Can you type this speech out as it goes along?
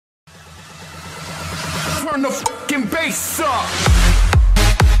turn the fucking bass up.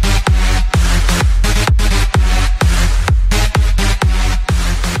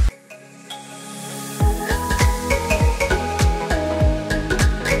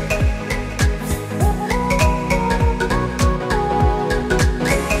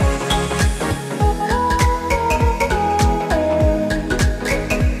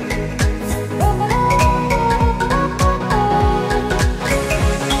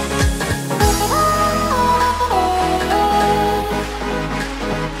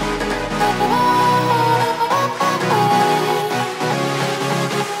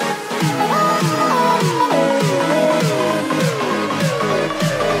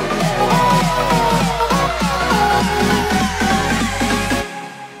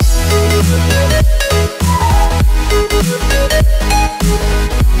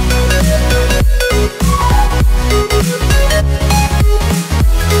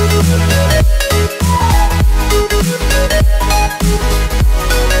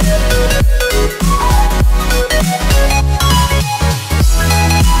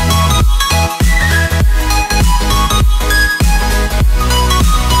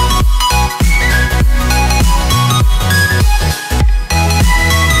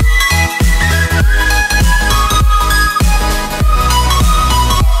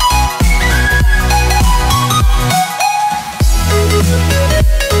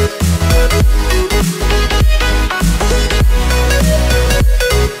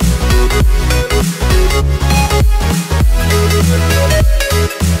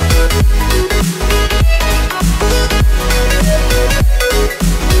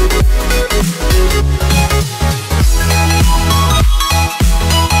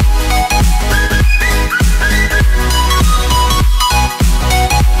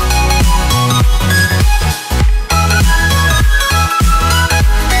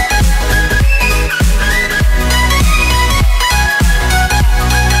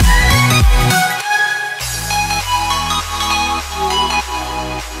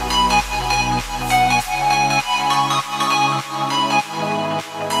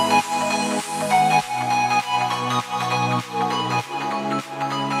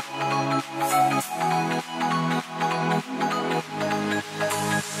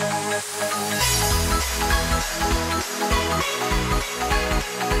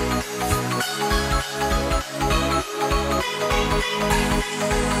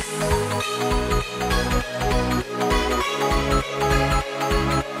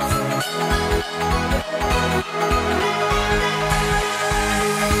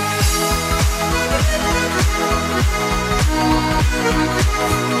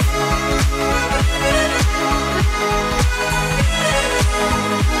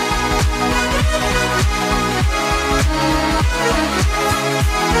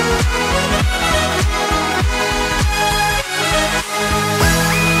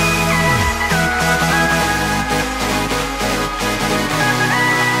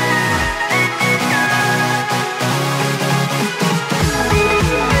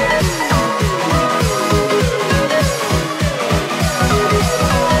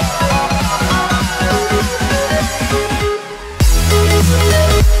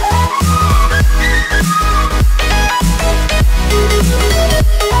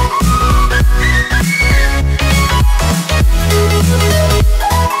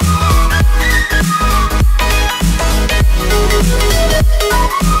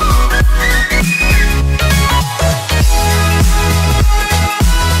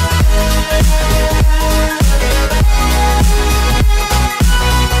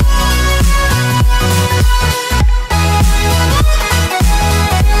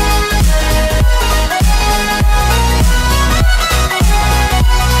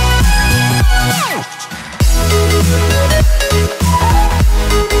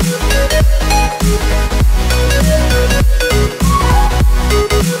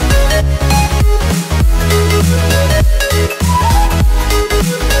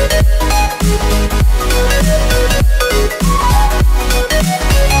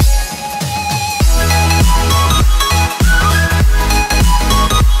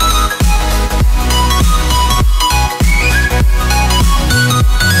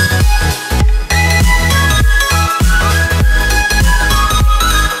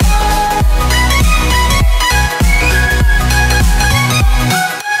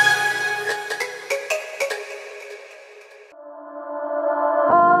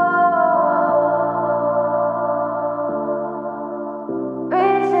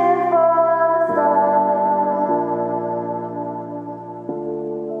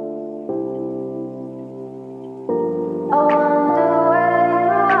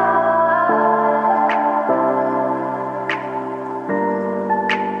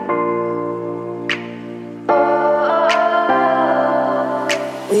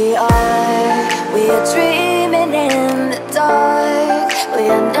 We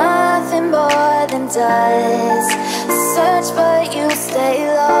are nothing more than dust. Search but you stay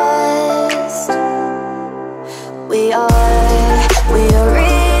lost. We are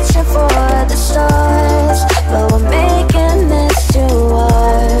reaching for the stars, but we're making this too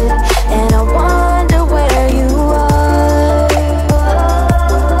hard. And I wonder where you are.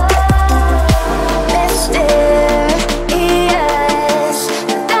 Mysterious,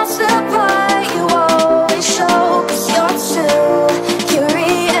 that's the part you always show. 'Cause you're too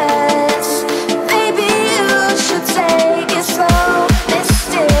curious. Maybe you should take it slow.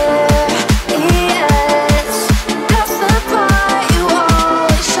 Mysterious, that's the part you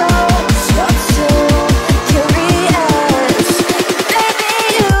always show. 'Cause you're too curious. Maybe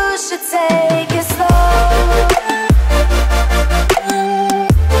you should take it slow.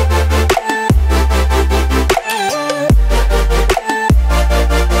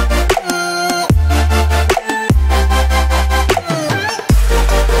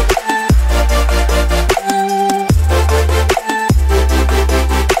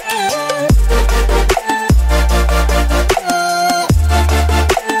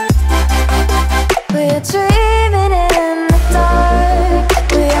 We're dreaming in the dark.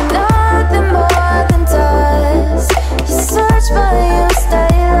 We are nothing more than dust. You search but you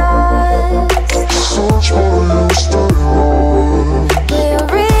stay lost. We are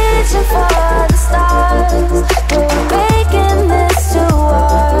reaching for the stars, but we're making this too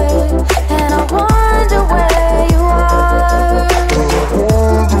hard. And I wonder where you are.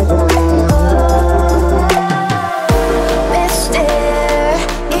 Mysterious,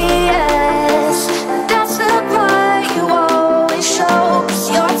 that's the part you always show. 'Cause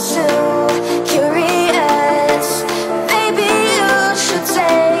you're too curious. Maybe you should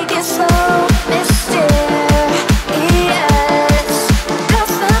take it slow. Mysterious,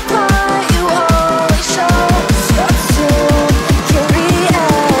 that's the part you always show. 'Cause you're too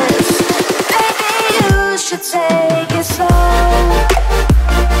curious. Maybe you should take it slow.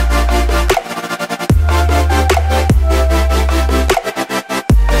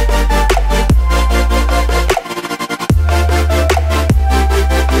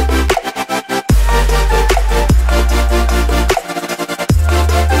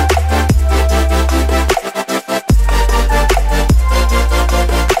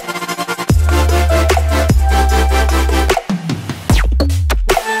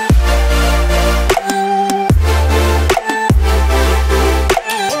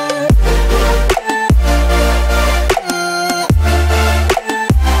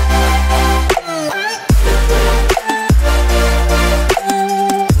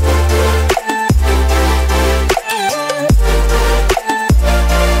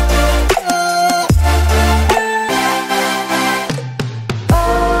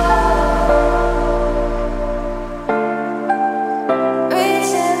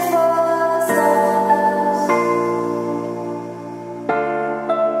 Reaching for the stars.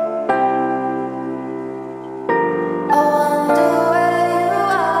 I wonder where you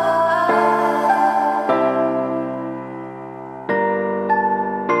are.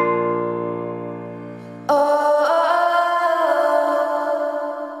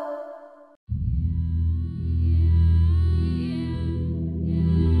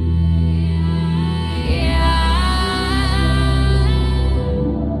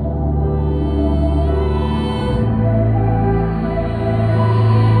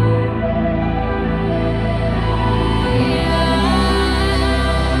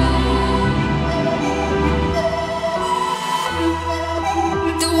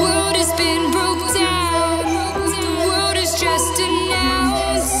 The world has been broke down. The world is just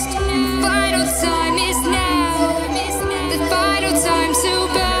announced. Final time is now. The final time to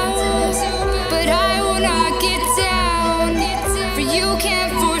bow. But I will not get down. For you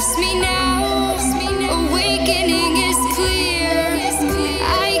can't force me now. Awakening is clear.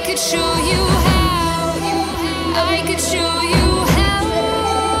 I could show you how. I could show you how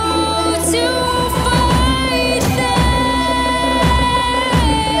to fight them.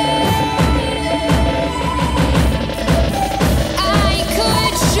 I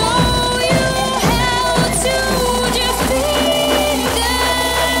could show you how to defeat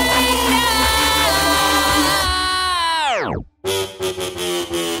them now.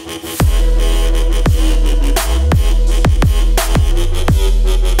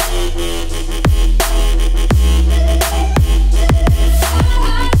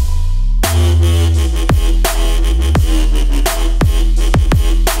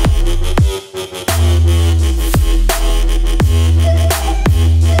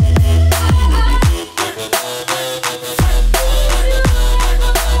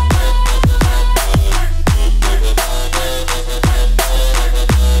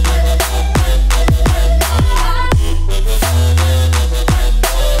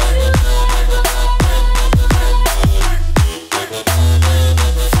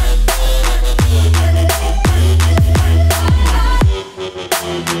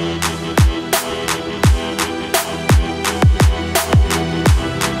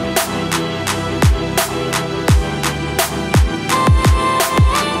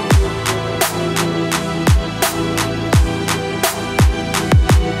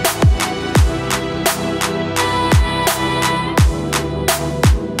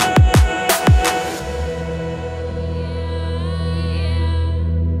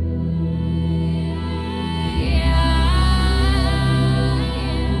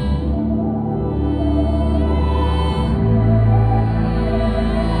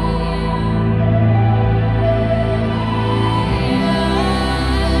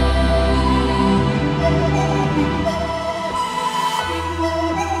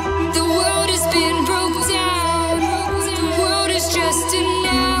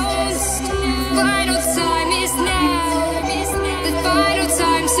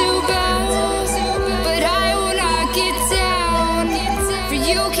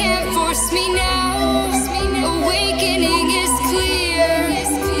 You can't force me now. Awakening is clear.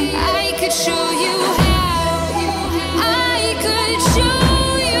 I could show you how. I could show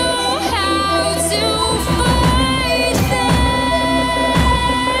you how to fight them.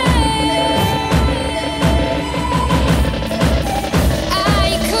 I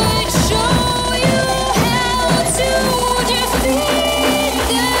could show you how to defeat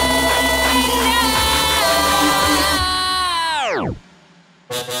them now.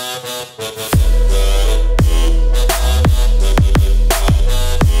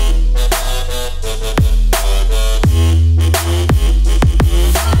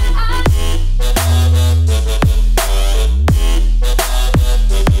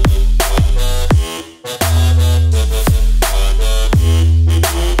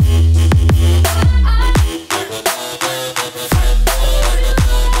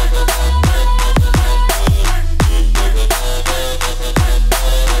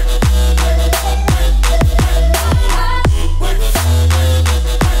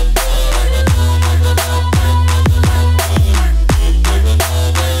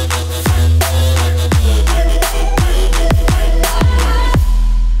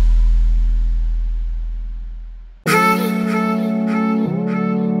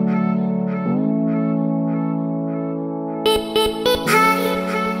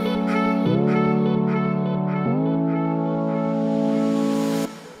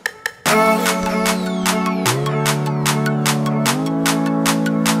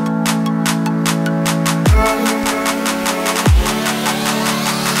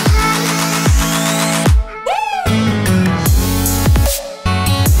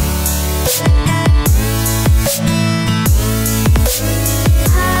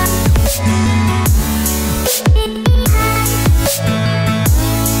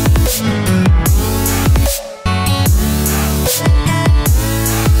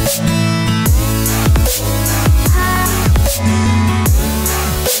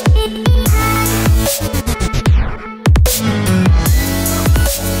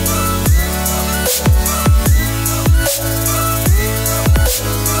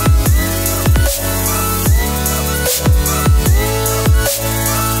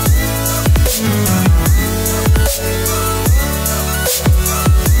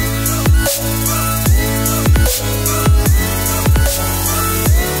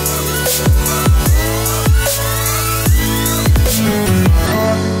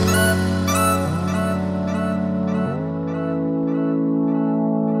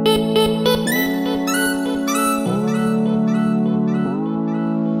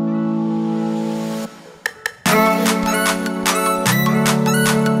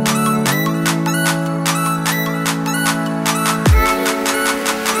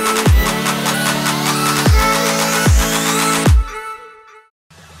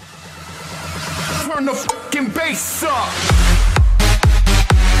 Turn the fucking bass up.